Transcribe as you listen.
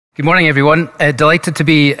Good morning, everyone. Delighted to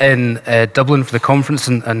be in Dublin for the conference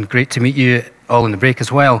and great to meet you all in the break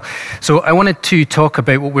as well. So I wanted to talk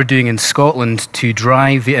about what we're doing in Scotland to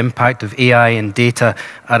drive the impact of AI and data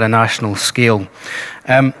at a national scale.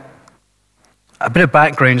 A bit of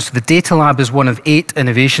background, so the DataLab is one of 8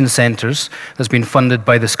 innovation centres that's been funded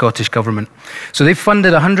by the Scottish Government. So they've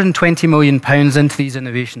funded £120 million into these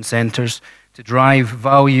innovation centres to drive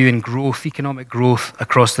value and growth, economic growth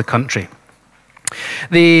across the country.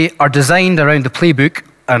 They are designed around the playbook,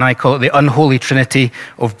 and I call it the unholy trinity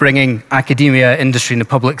of bringing academia, industry and the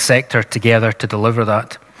public sector together to deliver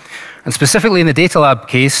that. And specifically in the DataLab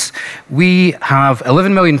case, we have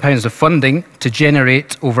 £11 million of funding to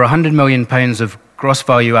generate over £100 million of gross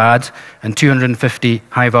value add and 250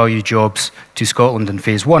 high-value jobs to Scotland in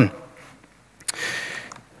phase 1.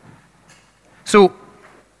 So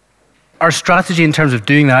our strategy in terms of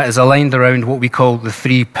doing that is aligned around what we call the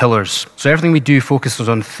 3 pillars. So everything we do focuses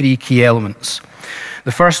on 3 key elements.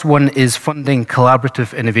 The first one is funding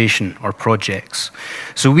collaborative innovation or projects.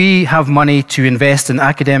 So we have money to invest in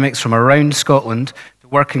academics from around Scotland to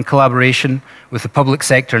work in collaboration with the public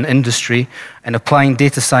sector and industry and applying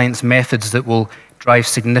data science methods that will drive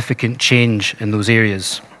significant change in those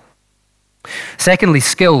areas. Secondly,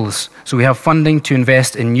 skills. So we have funding to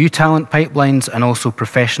invest in new talent pipelines and also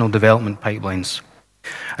professional development pipelines.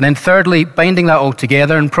 And then thirdly, binding that all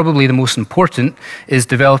together, and probably the most important, is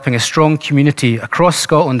developing a strong community across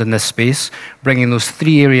Scotland in this space, bringing those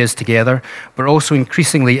 3 areas together, but also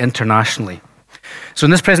increasingly internationally. So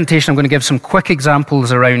in this presentation, I'm going to give some quick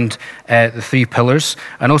examples around the 3 pillars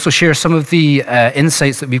and also share some of the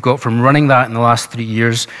insights that we've got from running that in the last 3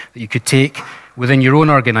 years that you could take within your own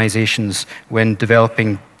organisations when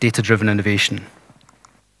developing data-driven innovation.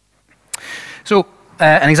 So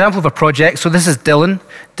an example of a project, so this is Dylan.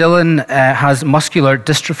 Dylan has muscular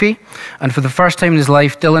dystrophy, and for the first time in his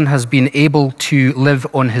life, Dylan has been able to live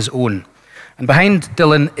on his own. And behind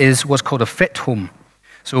Dylan is what's called a fit home.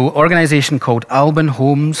 So an organisation called Alban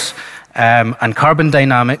Homes and Carbon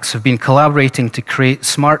Dynamics have been collaborating to create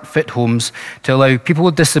smart fit homes to allow people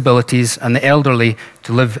with disabilities and the elderly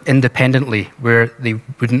to live independently where they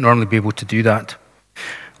wouldn't normally be able to do that.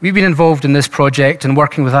 We've been involved in this project and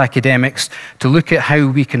working with academics to look at how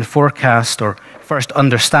we can forecast or first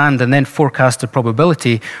understand and then forecast the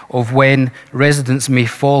probability of when residents may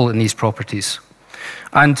fall in these properties.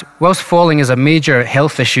 And whilst falling is a major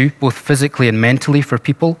health issue, both physically and mentally for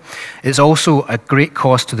people, it's also a great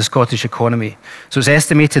cost to the Scottish economy. So it's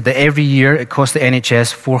estimated that every year it costs the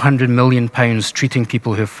NHS £400 million treating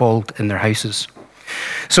people who have fallen in their houses.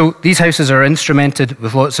 So these houses are instrumented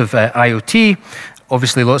with lots of IoT,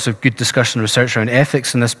 obviously lots of good discussion and research around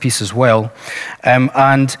ethics in this piece as well.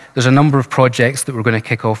 And there's a number of projects that we're going to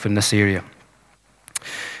kick off in this area.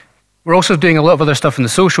 We're also doing a lot of other stuff on the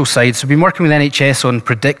social side. So we've been working with NHS on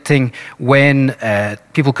predicting when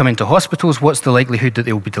people come into hospitals, what's the likelihood that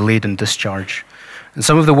they will be delayed in discharge. And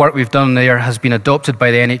some of the work we've done there has been adopted by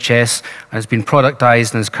the NHS and has been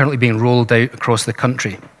productised and is currently being rolled out across the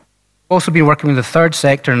country. We've also been working with the third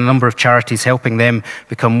sector and a number of charities, helping them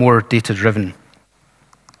become more data-driven.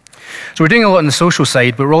 So we're doing a lot on the social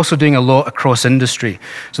side, but we're also doing a lot across industry.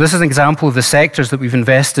 So this is an example of the sectors that we've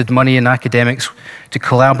invested money in academics to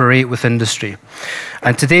collaborate with industry.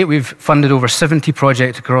 And to date, we've funded over 70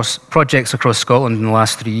 projects across Scotland in the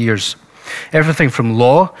last 3 years. Everything from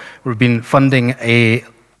law, we've been funding an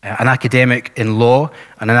academic in law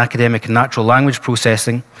and an academic in natural language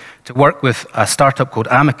processing to work with a startup called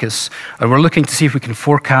Amicus, and we're looking to see if we can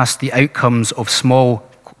forecast the outcomes of small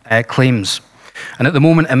claims. And at the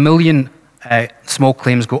moment, 1 million small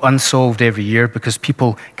claims go unsolved every year because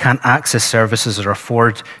people can't access services or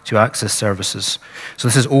afford to access services. So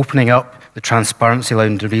this is opening up the transparency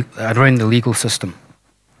around the legal system.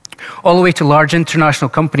 All the way to large international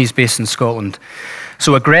companies based in Scotland.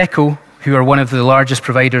 So Agreco, who are one of the largest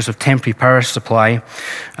providers of temporary power supply,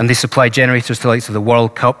 and they supply generators to the likes of the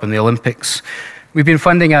World Cup and the Olympics. We've been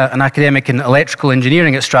funding an academic in electrical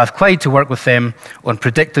engineering at Strathclyde to work with them on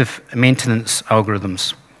predictive maintenance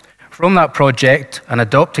algorithms. From that project and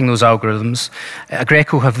adopting those algorithms,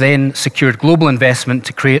 Agreco have then secured global investment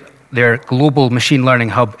to create their global machine learning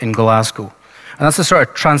hub in Glasgow. And that's the sort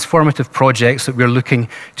of transformative projects that we're looking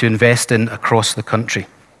to invest in across the country.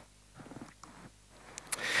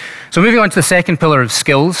 So moving on to the second pillar of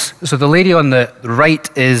skills. So the lady on the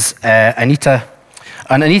right is Anita.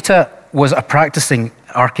 And Anita was a practicing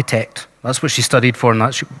architect. That's what she studied for, and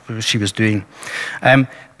that's what she was doing. But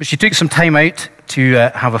she took some time out to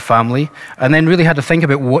have a family, and then really had to think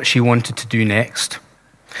about what she wanted to do next.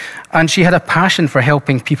 And she had a passion for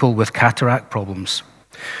helping people with cataract problems.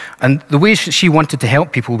 And the way she wanted to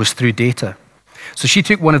help people was through data. So she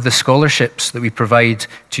took one of the scholarships that we provide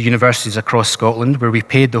to universities across Scotland, where we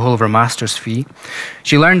paid the whole of her master's fee.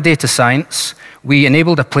 She learned data science. We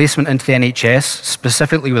enabled a placement into the NHS,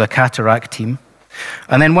 specifically with a cataract team.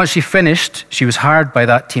 And then once she finished, she was hired by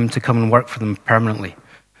that team to come and work for them permanently.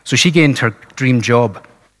 So she gained her dream job.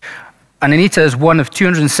 And Anita is one of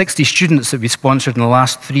 260 students that we sponsored in the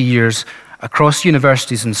last 3 years across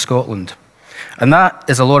universities in Scotland. And that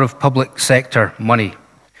is a lot of public sector money.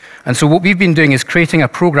 And so what we've been doing is creating a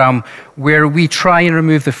program where we try and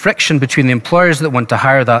remove the friction between the employers that want to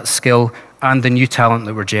hire that skill and the new talent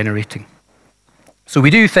that we're generating. So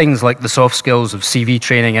we do things like the soft skills of CV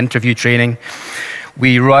training, interview training.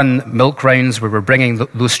 We run milk rounds where we're bringing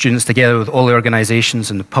those students together with all the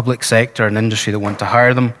organizations in the public sector and industry that want to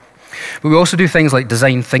hire them. But we also do things like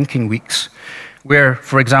design thinking weeks, where,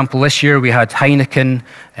 for example, this year we had Heineken,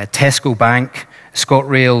 Tesco Bank,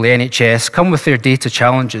 ScotRail, the NHS, come with their data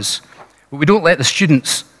challenges. But we don't let the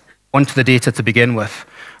students onto the data to begin with,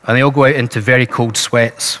 and they all go out into very cold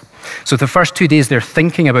sweats. So the first 2 days, they're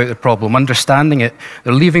thinking about the problem, understanding it.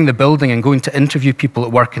 They're leaving the building and going to interview people that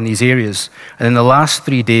work in these areas. And in the last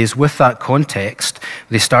 3 days, with that context,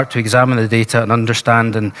 they start to examine the data and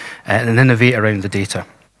understand and innovate around the data.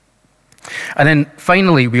 And then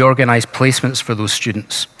finally, we organise placements for those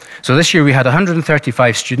students. So this year we had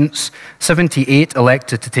 135 students, 78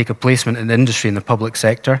 elected to take a placement in the industry in the public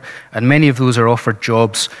sector, and many of those are offered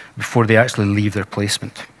jobs before they actually leave their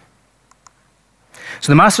placement.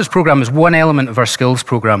 So the Master's Programme is one element of our skills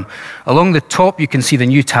programme. Along the top you can see the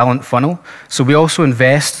new talent funnel. So we also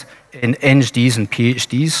invest in NGDs and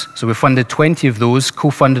PhDs. So we funded 20 of those,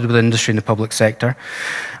 co-funded with industry in the public sector.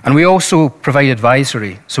 And we also provide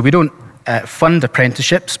advisory. So we don't fund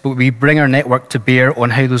apprenticeships, but we bring our network to bear on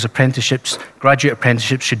how those apprenticeships, graduate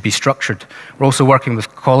apprenticeships, should be structured. We're also working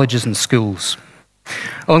with colleges and schools.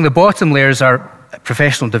 Along the bottom layer is our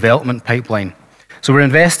professional development pipeline. So we're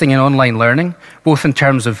investing in online learning, both in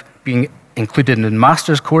terms of being included in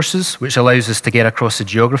master's courses, which allows us to get across the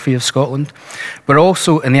geography of Scotland, but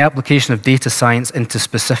also in the application of data science into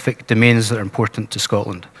specific domains that are important to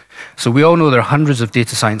Scotland. So we all know there are hundreds of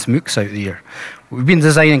data science MOOCs out there. We've been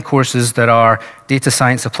designing courses that are data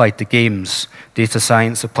science applied to games, data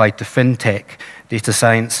science applied to fintech, data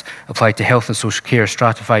science applied to health and social care,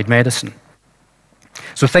 stratified medicine.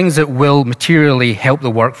 So things that will materially help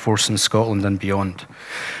the workforce in Scotland and beyond.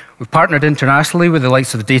 We've partnered internationally with the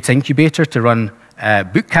likes of the Data Incubator to run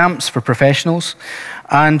boot camps for professionals.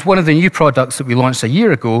 And one of the new products that we launched a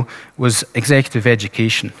year ago was executive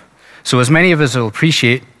education. So as many of us will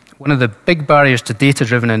appreciate, one of the big barriers to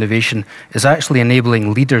data-driven innovation is actually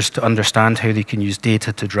enabling leaders to understand how they can use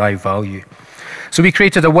data to drive value. So we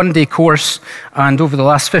created a one-day course, and over the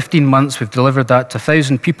last 15 months, we've delivered that to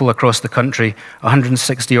 1,000 people across the country,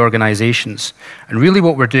 160 organizations. And really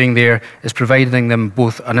what we're doing there is providing them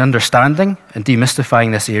both an understanding and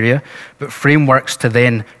demystifying this area, but frameworks to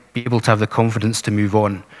then be able to have the confidence to move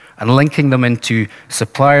on, and linking them into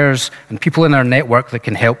suppliers and people in our network that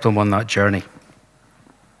can help them on that journey.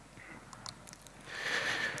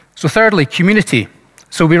 So thirdly, community.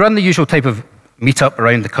 So we run the usual type of meetup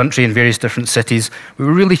around the country in various different cities. We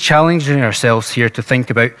were really challenging ourselves here to think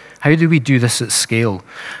about how do we do this at scale?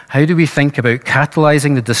 How do we think about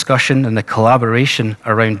catalysing the discussion and the collaboration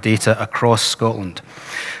around data across Scotland?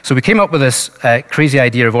 So we came up with this crazy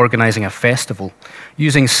idea of organising a festival,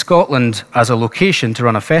 using Scotland as a location to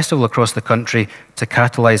run a festival across the country to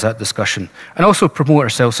catalyse that discussion and also promote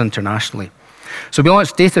ourselves internationally. So we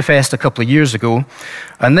launched DataFest a couple of years ago,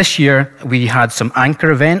 and this year we had some anchor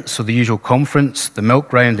events, so the usual conference, the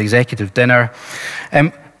milk round, executive dinner.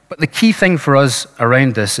 But the key thing for us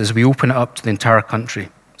around this is we open it up to the entire country.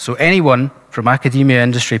 So anyone from academia,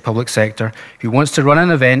 industry, public sector who wants to run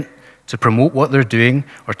an event to promote what they're doing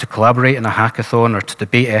or to collaborate in a hackathon or to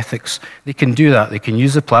debate ethics, they can do that. They can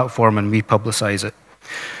use the platform and we publicise it.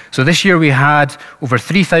 So this year we had over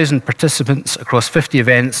 3,000 participants across 50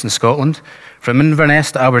 events in Scotland, from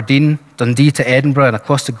Inverness to Aberdeen, Dundee to Edinburgh, and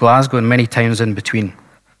across to Glasgow and many towns in between.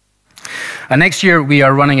 And next year we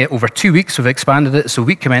are running it over 2 weeks. We've expanded it, so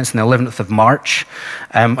week commencing the 11th of March,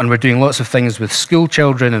 and we're doing lots of things with school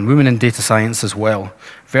children and women in data science as well.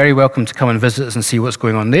 Very welcome to come and visit us and see what's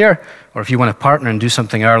going on there, or if you want to partner and do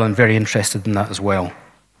something in Ireland, very interested in that as well.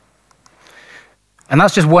 And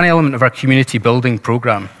that's just one element of our community building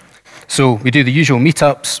programme. So we do the usual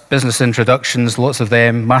meetups, business introductions, lots of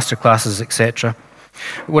them, masterclasses, etc.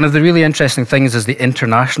 One of the really interesting things is the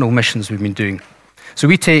international missions we've been doing. So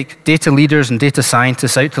we take data leaders and data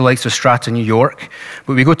scientists out to the likes of Strata, New York,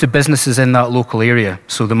 but we go to businesses in that local area,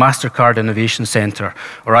 so the MasterCard Innovation Centre,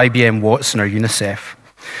 or IBM Watson, or UNICEF.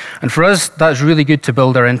 And for us, that's really good to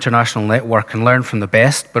build our international network and learn from the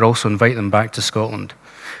best, but also invite them back to Scotland.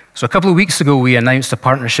 So a couple of weeks ago, we announced a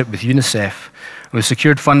partnership with UNICEF. We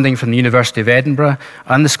secured funding from the University of Edinburgh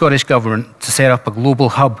and the Scottish Government to set up a global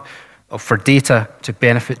hub for data to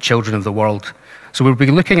benefit children of the world. So we'll be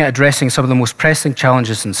looking at addressing some of the most pressing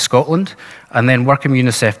challenges in Scotland and then working with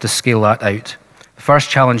UNICEF to scale that out. The first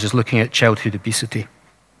challenge is looking at childhood obesity.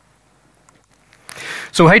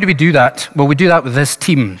 So how do we do that? Well, we do that with this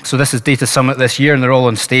team. So this is Data Summit this year, and they're all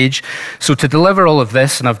on stage. So to deliver all of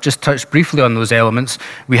this, and I've just touched briefly on those elements,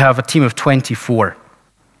 we have a team of 24.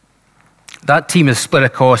 That team is split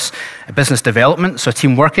across business development, so a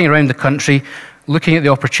team working around the country, looking at the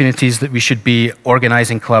opportunities that we should be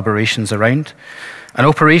organising collaborations around. An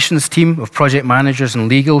operations team of project managers and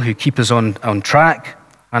legal who keep us on track,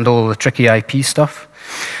 and all the tricky IP stuff.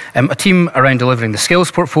 A team around delivering the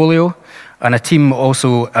skills portfolio, and a team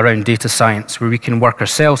also around data science, where we can work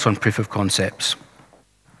ourselves on proof of concepts.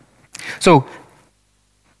 So,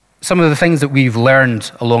 some of the things that we've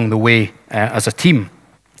learned along the way as a team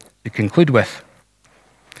to conclude with.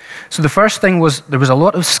 So the first thing was there was a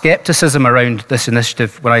lot of skepticism around this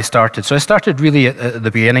initiative when I started. So I started really at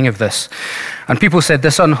the beginning of this. And people said,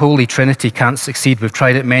 this unholy trinity can't succeed. We've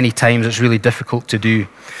tried it many times. It's really difficult to do.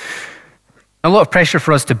 A lot of pressure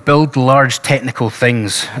for us to build large technical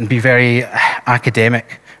things and be very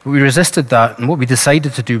academic. But we resisted that, and what we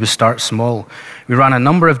decided to do was start small. We ran a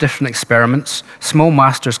number of different experiments, small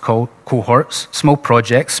masters cohorts, small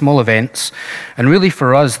projects, small events, and really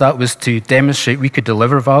for us that was to demonstrate we could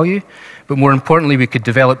deliver value, but more importantly we could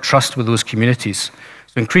develop trust with those communities.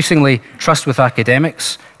 So increasingly trust with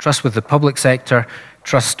academics, trust with the public sector,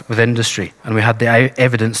 trust with industry, and we had the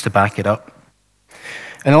evidence to back it up.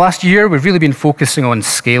 In the last year, we've really been focusing on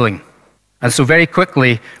scaling. And so very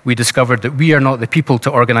quickly, we discovered that we are not the people to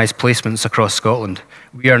organise placements across Scotland.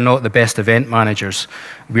 We are not the best event managers.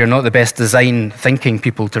 We are not the best design thinking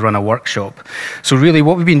people to run a workshop. So really,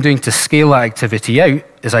 what we've been doing to scale that activity out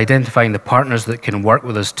is identifying the partners that can work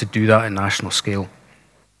with us to do that at national scale.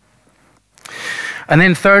 And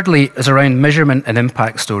then thirdly is around measurement and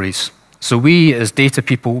impact stories. So we, as data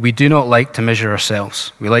people, we do not like to measure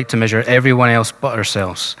ourselves. We like to measure everyone else but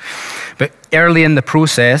ourselves. But early in the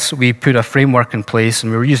process, we put a framework in place,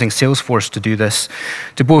 and we were using Salesforce to do this,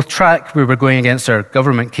 to both track where we're going against our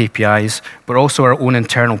government KPIs, but also our own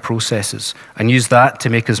internal processes, and use that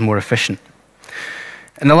to make us more efficient.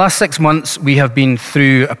 In the last 6 months, we have been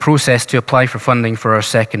through a process to apply for funding for our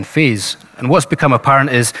second phase. And what's become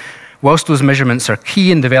apparent is, whilst those measurements are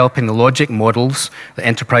key in developing the logic models that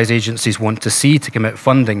enterprise agencies want to see to commit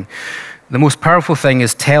funding, the most powerful thing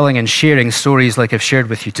is telling and sharing stories like I've shared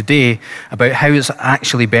with you today about how it's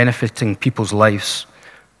actually benefiting people's lives,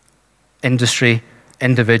 industry,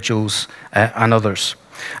 individuals, and others.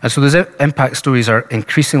 And so those impact stories are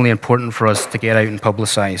increasingly important for us to get out and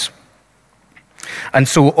publicise. And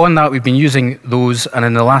so on that, we've been using those, and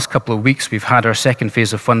in the last couple of weeks, we've had our second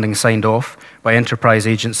phase of funding signed off by enterprise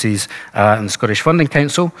agencies and the Scottish Funding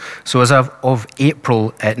Council. So as of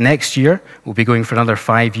April next year, we'll be going for another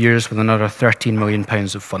 5 years with another £13 million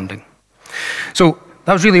of funding. So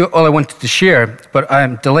that was really all I wanted to share, but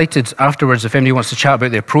I'm delighted afterwards if anybody wants to chat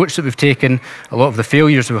about the approach that we've taken, a lot of the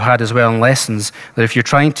failures we've had as well, and lessons, that if you're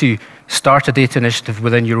trying to start a data initiative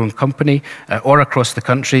within your own company or across the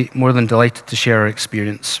country, more than delighted to share our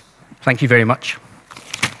experience. Thank you very much.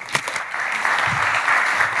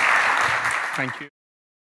 Thank you.